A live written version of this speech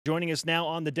Joining us now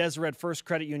on the Deseret First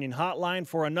Credit Union hotline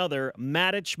for another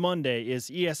Matich Monday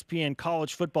is ESPN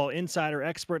college football insider,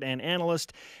 expert, and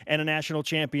analyst, and a national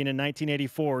champion in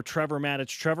 1984, Trevor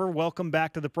Matich. Trevor, welcome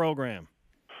back to the program.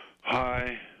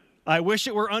 Hi. I wish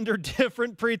it were under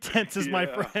different pretenses, my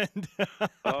friend.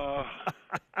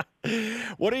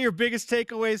 What are your biggest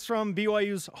takeaways from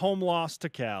BYU's home loss to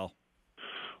Cal?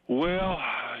 Well,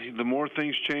 the more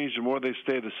things change, the more they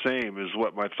stay the same is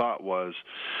what my thought was.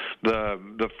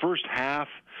 The first half,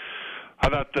 I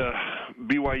thought the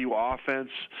BYU offense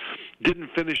didn't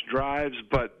finish drives,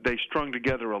 but they strung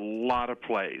together a lot of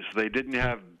plays. They didn't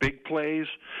have big plays,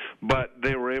 but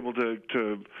they were able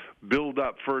to build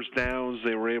up first downs.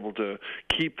 They were able to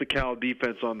keep the Cal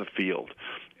defense on the field.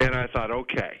 And I thought,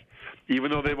 okay,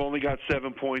 even though they've only got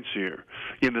 7 points here,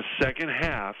 in the second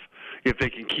half, if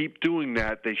they can keep doing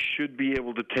that, they should be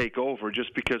able to take over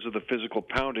just because of the physical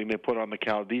pounding they put on the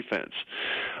Cal defense.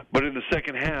 But in the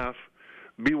second half,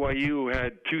 BYU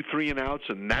had 2 3-and-outs,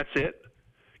 and that's it.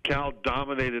 Cal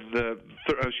dominated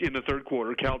in the third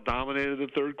quarter. Cal dominated the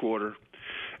third quarter.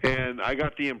 And I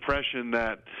got the impression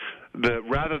that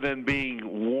rather than being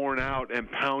worn out and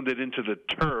pounded into the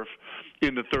turf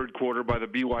in the third quarter by the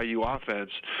BYU offense,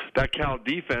 that Cal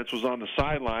defense was on the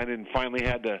sideline and finally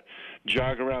had to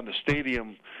jog around the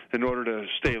stadium in order to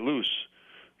stay loose.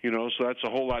 So that's a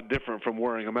whole lot different from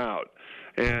wearing them out.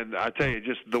 And I tell you,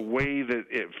 just the way that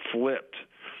it flipped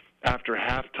after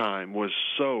halftime was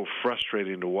so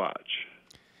frustrating to watch.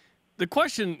 The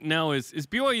question now is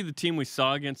BYU the team we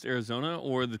saw against Arizona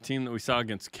or the team that we saw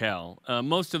against Cal?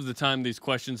 Most of the time these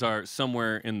questions are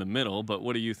somewhere in the middle, but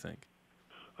what do you think?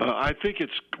 I think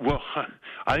it's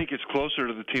closer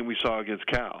to the team we saw against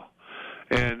Cal.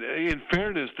 And in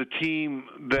fairness, the team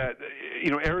that,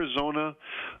 Arizona,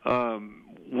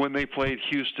 when they played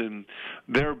Houston,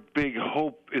 their big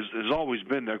hope has always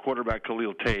been their quarterback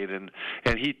Khalil Tate, and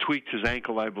he tweaked his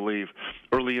ankle, I believe,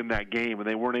 early in that game, and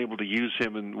they weren't able to use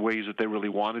him in ways that they really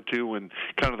wanted to, and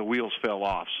kind of the wheels fell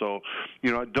off. So,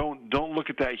 don't look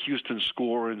at that Houston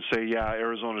score and say, yeah,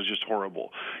 Arizona's just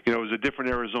horrible. It was a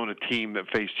different Arizona team that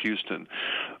faced Houston.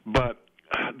 But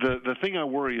the thing I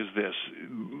worry is this.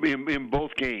 In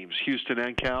both games, Houston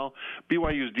and Cal,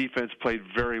 BYU's defense played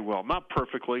very well. Not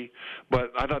perfectly,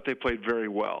 but I thought they played very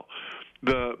well.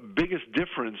 The biggest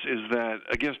difference is that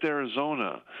against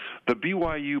Arizona, the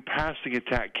BYU passing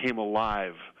attack came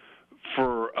alive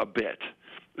for a bit,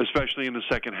 especially in the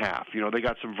second half. They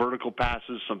got some vertical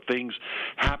passes, some things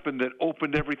happened that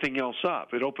opened everything else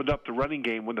up. It opened up the running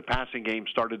game when the passing game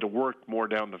started to work more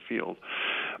down the field.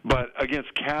 But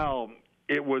against Cal,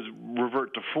 it was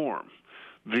revert to form.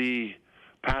 The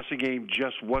passing game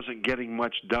just wasn't getting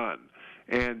much done.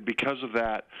 And because of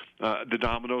that, the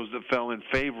dominoes that fell in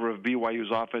favor of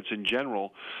BYU's offense in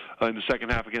general in the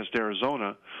second half against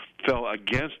Arizona fell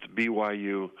against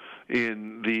BYU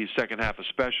in the second half,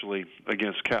 especially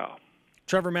against Cal.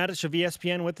 Trevor Matich of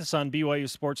ESPN with us on BYU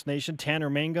Sports Nation. Tanner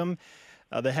Mangum,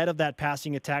 the head of that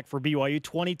passing attack for BYU,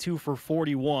 22 for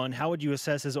 41. How would you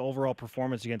assess his overall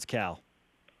performance against Cal?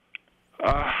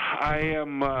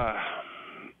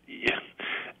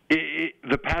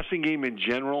 The passing game in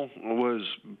general was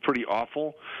pretty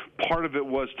awful. Part of it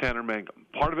was Tanner Mangum.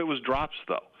 Part of it was drops,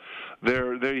 though.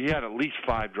 He had at least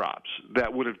 5 drops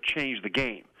that would have changed the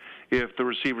game if the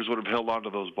receivers would have held onto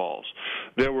those balls.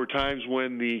 There were times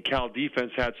when the Cal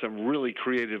defense had some really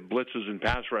creative blitzes and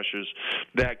pass rushes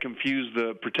that confused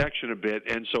the protection a bit,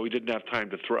 and so he didn't have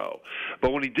time to throw.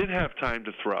 But when he did have time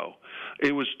to throw,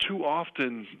 it was too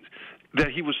often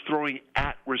that he was throwing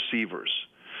at receivers.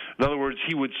 In other words,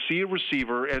 he would see a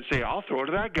receiver and say, I'll throw it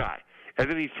to that guy. And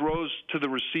then he throws to the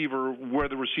receiver where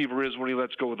the receiver is when he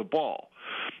lets go of the ball.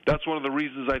 That's one of the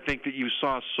reasons I think that you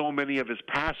saw so many of his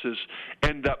passes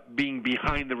end up being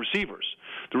behind the receivers.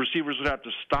 The receivers would have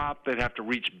to stop. They'd have to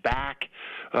reach back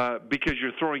because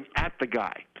you're throwing at the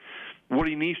guy. What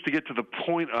he needs to get to the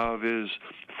point of is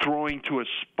throwing to a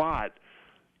spot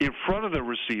in front of the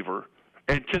receiver,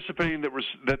 anticipating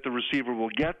that the receiver will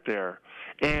get there,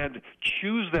 and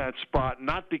choose that spot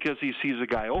not because he sees a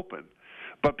guy open,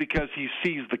 but because he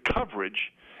sees the coverage,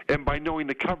 and by knowing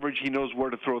the coverage, he knows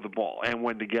where to throw the ball and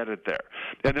when to get it there.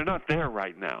 And they're not there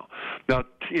right now. Now,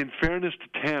 in fairness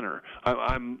to Tanner,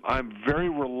 I'm very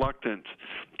reluctant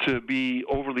to be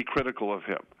overly critical of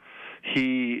him.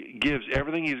 He gives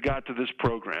everything he's got to this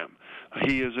program.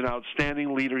 He is an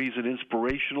outstanding leader. He's an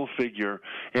inspirational figure.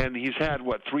 And he's had,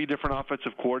 3 different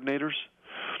offensive coordinators?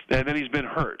 And then he's been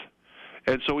hurt.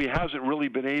 And so he hasn't really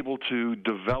been able to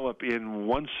develop in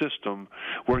one system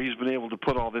where he's been able to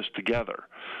put all this together.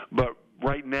 But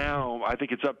right now, I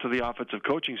think it's up to the offensive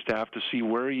coaching staff to see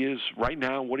where he is right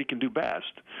now and what he can do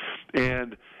best,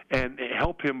 and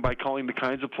help him by calling the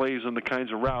kinds of plays and the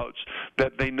kinds of routes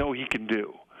that they know he can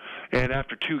do. And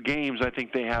after 2 games, I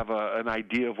think they have an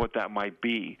idea of what that might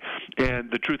be.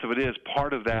 And the truth of it is,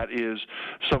 part of that is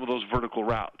some of those vertical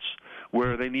routes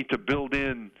where they need to build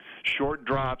in short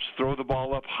drops, throw the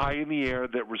ball up high in the air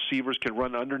that receivers can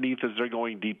run underneath as they're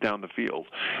going deep down the field.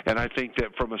 And I think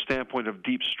that from a standpoint of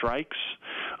deep strikes,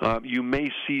 you may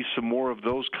see some more of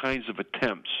those kinds of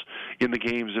attempts in the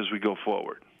games as we go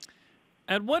forward.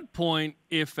 At what point,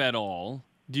 if at all,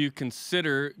 do you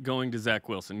consider going to Zach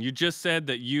Wilson? You just said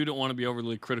that you don't want to be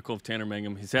overly critical of Tanner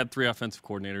Mangum. He's had 3 offensive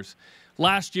coordinators.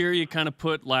 Last year, you kind of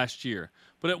put last year.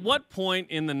 But at what point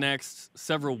in the next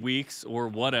several weeks or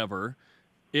whatever,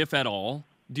 if at all,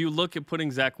 do you look at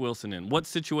putting Zach Wilson in? What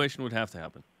situation would have to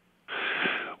happen?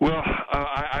 Well,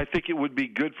 I think it would be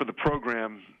good for the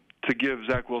program to give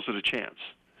Zach Wilson a chance.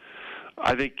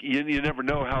 I think you never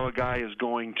know how a guy is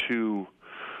going to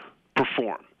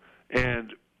perform.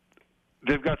 And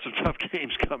they've got some tough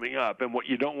games coming up, and what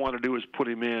you don't want to do is put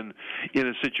him in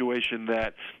a situation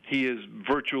that he is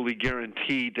virtually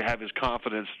guaranteed to have his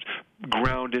confidence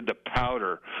ground into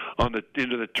powder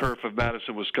into the turf of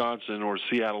Madison, Wisconsin, or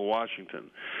Seattle, Washington.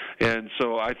 And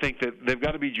so I think that they've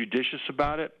got to be judicious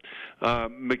about it.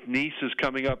 McNeese is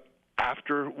coming up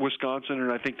after Wisconsin,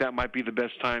 and I think that might be the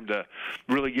best time to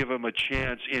really give him a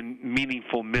chance in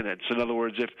meaningful minutes. In other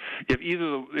words,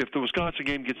 if the Wisconsin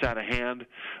game gets out of hand,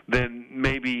 then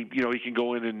maybe he can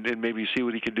go in and maybe see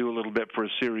what he can do a little bit for a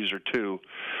series or 2.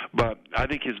 But I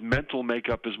think his mental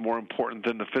makeup is more important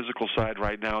than the physical side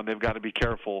right now, and they've got to be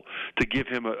careful to give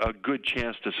him a good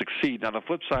chance to succeed. Now, the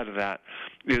flip side of that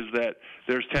is that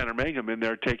there's Tanner Mangum in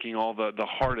there taking all the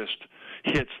hardest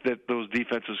hits that those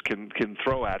defenses can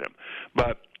throw at him.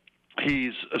 But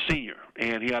he's a senior,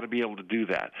 and he ought to be able to do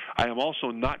that. I am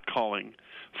also not calling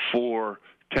for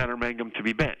Tanner Mangum to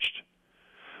be benched.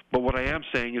 But what I am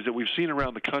saying is that we've seen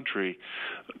around the country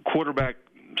quarterback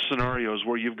scenarios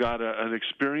where you've got an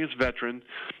experienced veteran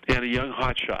and a young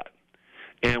hotshot.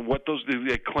 And what those do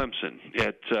at Clemson,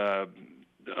 at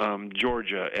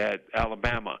Georgia, at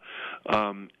Alabama,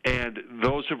 and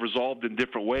those have resolved in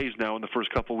different ways now in the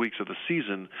first couple of weeks of the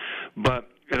season. But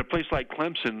in a place like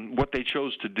Clemson, what they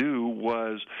chose to do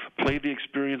was play the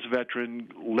experienced veteran,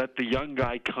 let the young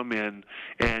guy come in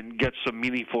and get some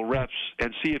meaningful reps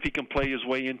and see if he can play his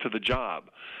way into the job.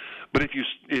 But if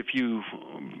you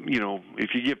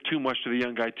give too much to the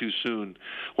young guy too soon,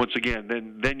 once again,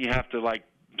 then you have to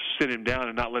sit him down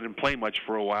and not let him play much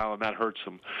for a while, and that hurts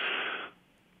him.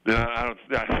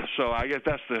 So I guess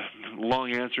that's the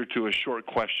long answer to a short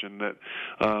question. That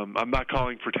I'm not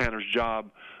calling for Tanner's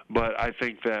job, but I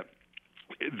think that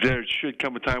there should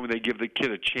come a time when they give the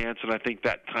kid a chance, and I think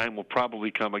that time will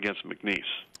probably come against McNeese.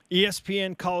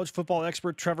 ESPN college football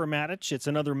expert Trevor Matich. It's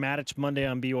another Matich Monday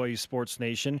on BYU Sports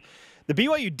Nation. The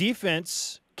BYU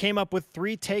defense came up with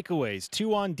 3 takeaways,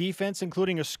 2 on defense,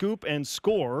 including a scoop and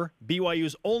score.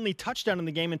 BYU's only touchdown in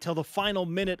the game until the final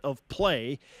minute of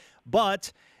play,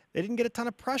 but they didn't get a ton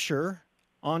of pressure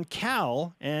on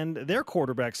Cal and their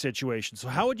quarterback situation. So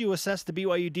how would you assess the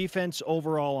BYU defense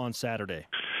overall on Saturday?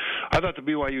 I thought the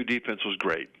BYU defense was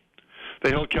great.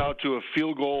 They held Cal to a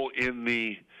field goal in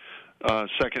the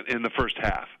first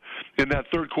half. In that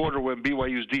third quarter, when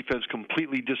BYU's defense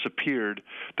completely disappeared,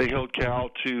 they held Cal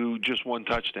to just 1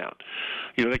 touchdown.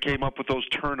 They came up with those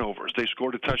turnovers. They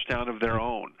scored a touchdown of their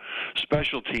own.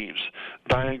 Special teams,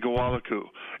 Diane Gawaliku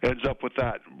ends up with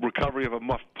that recovery of a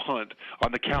muff punt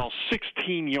on the Cal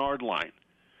 16-yard line.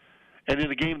 And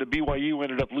in a game that BYU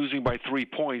ended up losing by 3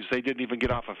 points, they didn't even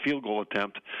get off a field goal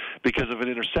attempt because of an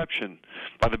interception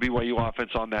by the BYU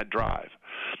offense on that drive.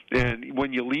 And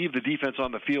when you leave the defense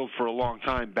on the field for a long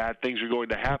time, bad things are going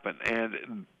to happen.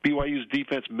 And BYU's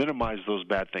defense minimized those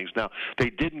bad things. Now,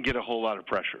 they didn't get a whole lot of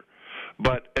pressure.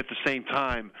 But at the same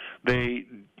time, they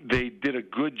did a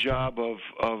good job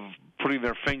of putting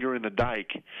their finger in the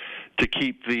dike to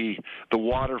keep the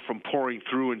water from pouring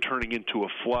through and turning into a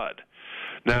flood.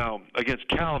 Now, against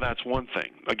Cal, that's one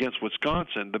thing. Against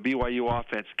Wisconsin, the BYU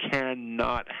offense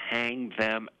cannot hang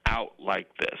them out like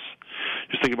this.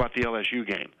 Just think about the LSU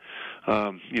game.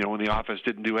 When the offense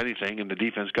didn't do anything and the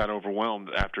defense got overwhelmed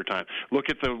after time. Look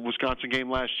at the Wisconsin game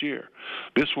last year.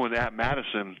 This one at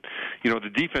Madison,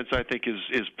 the defense, I think,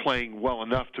 is playing well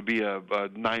enough to be a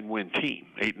 9-win team,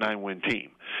 8-9-win team.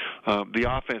 The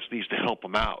offense needs to help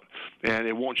them out, and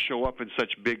it won't show up in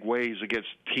such big ways against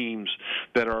teams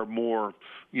that are more,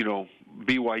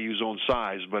 BYU's own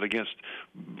size, but against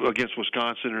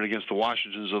Wisconsin and against the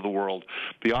Washingtons of the world,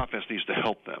 the offense needs to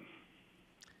help them.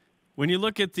 When you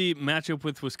look at the matchup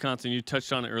with Wisconsin, you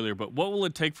touched on it earlier, but what will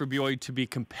it take for BYU to be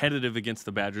competitive against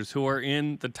the Badgers, who are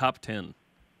in the top 10?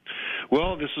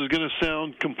 Well, this is going to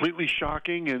sound completely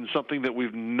shocking and something that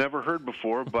we've never heard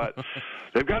before, but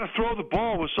they've got to throw the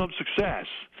ball with some success.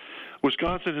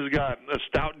 Wisconsin has got a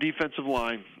stout defensive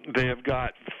line. They have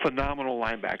got phenomenal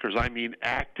linebackers. I mean,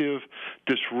 active,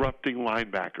 disrupting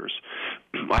linebackers.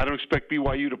 I don't expect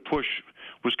BYU to push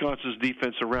Wisconsin's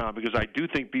defense around because I do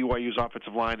think BYU's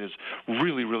offensive line is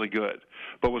really, really good.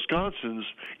 But Wisconsin's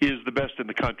is the best in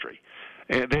the country.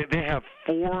 And they have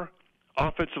 4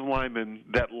 offensive linemen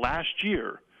that last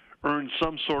year earned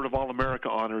some sort of All-America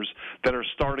honors that are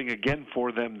starting again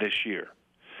for them this year.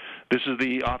 This is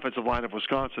the offensive line of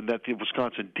Wisconsin that the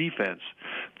Wisconsin defense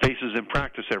faces in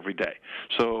practice every day.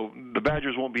 So the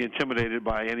Badgers won't be intimidated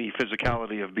by any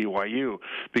physicality of BYU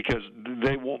because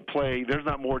they won't play. There's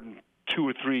not more than 2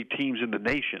 or 3 teams in the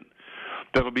nation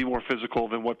that'll be more physical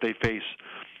than what they face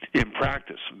in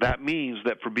practice. That means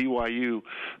that for BYU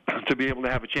to be able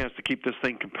to have a chance to keep this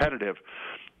thing competitive,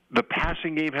 the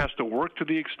passing game has to work to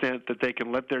the extent that they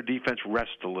can let their defense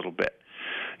rest a little bit.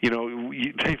 You know,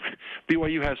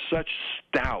 BYU has such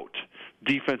stout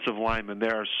defensive linemen. They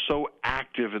are so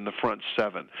active in the front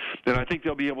 7 that I think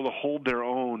they'll be able to hold their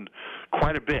own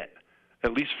quite a bit,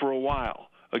 at least for a while,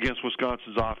 against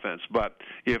Wisconsin's offense. But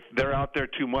if they're out there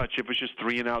too much, if it's just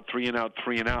 3 and out, 3 and out,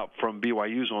 3 and out from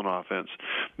BYU's own offense,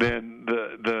 then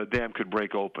the dam could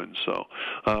break open. So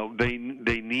they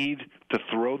need to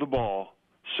throw the ball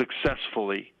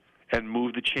successfully and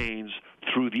move the chains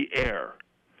through the air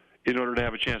in order to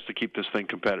have a chance to keep this thing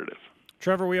competitive.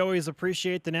 Trevor, we always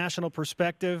appreciate the national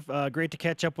perspective. Great to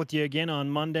catch up with you again on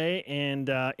Monday, and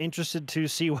interested to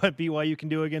see what BYU can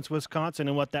do against Wisconsin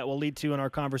and what that will lead to in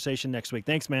our conversation next week.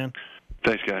 Thanks, man.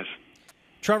 Thanks, guys.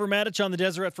 Trevor Matich on the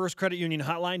Deseret First Credit Union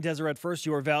Hotline. Deseret First,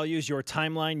 your values, your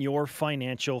timeline, your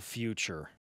financial future.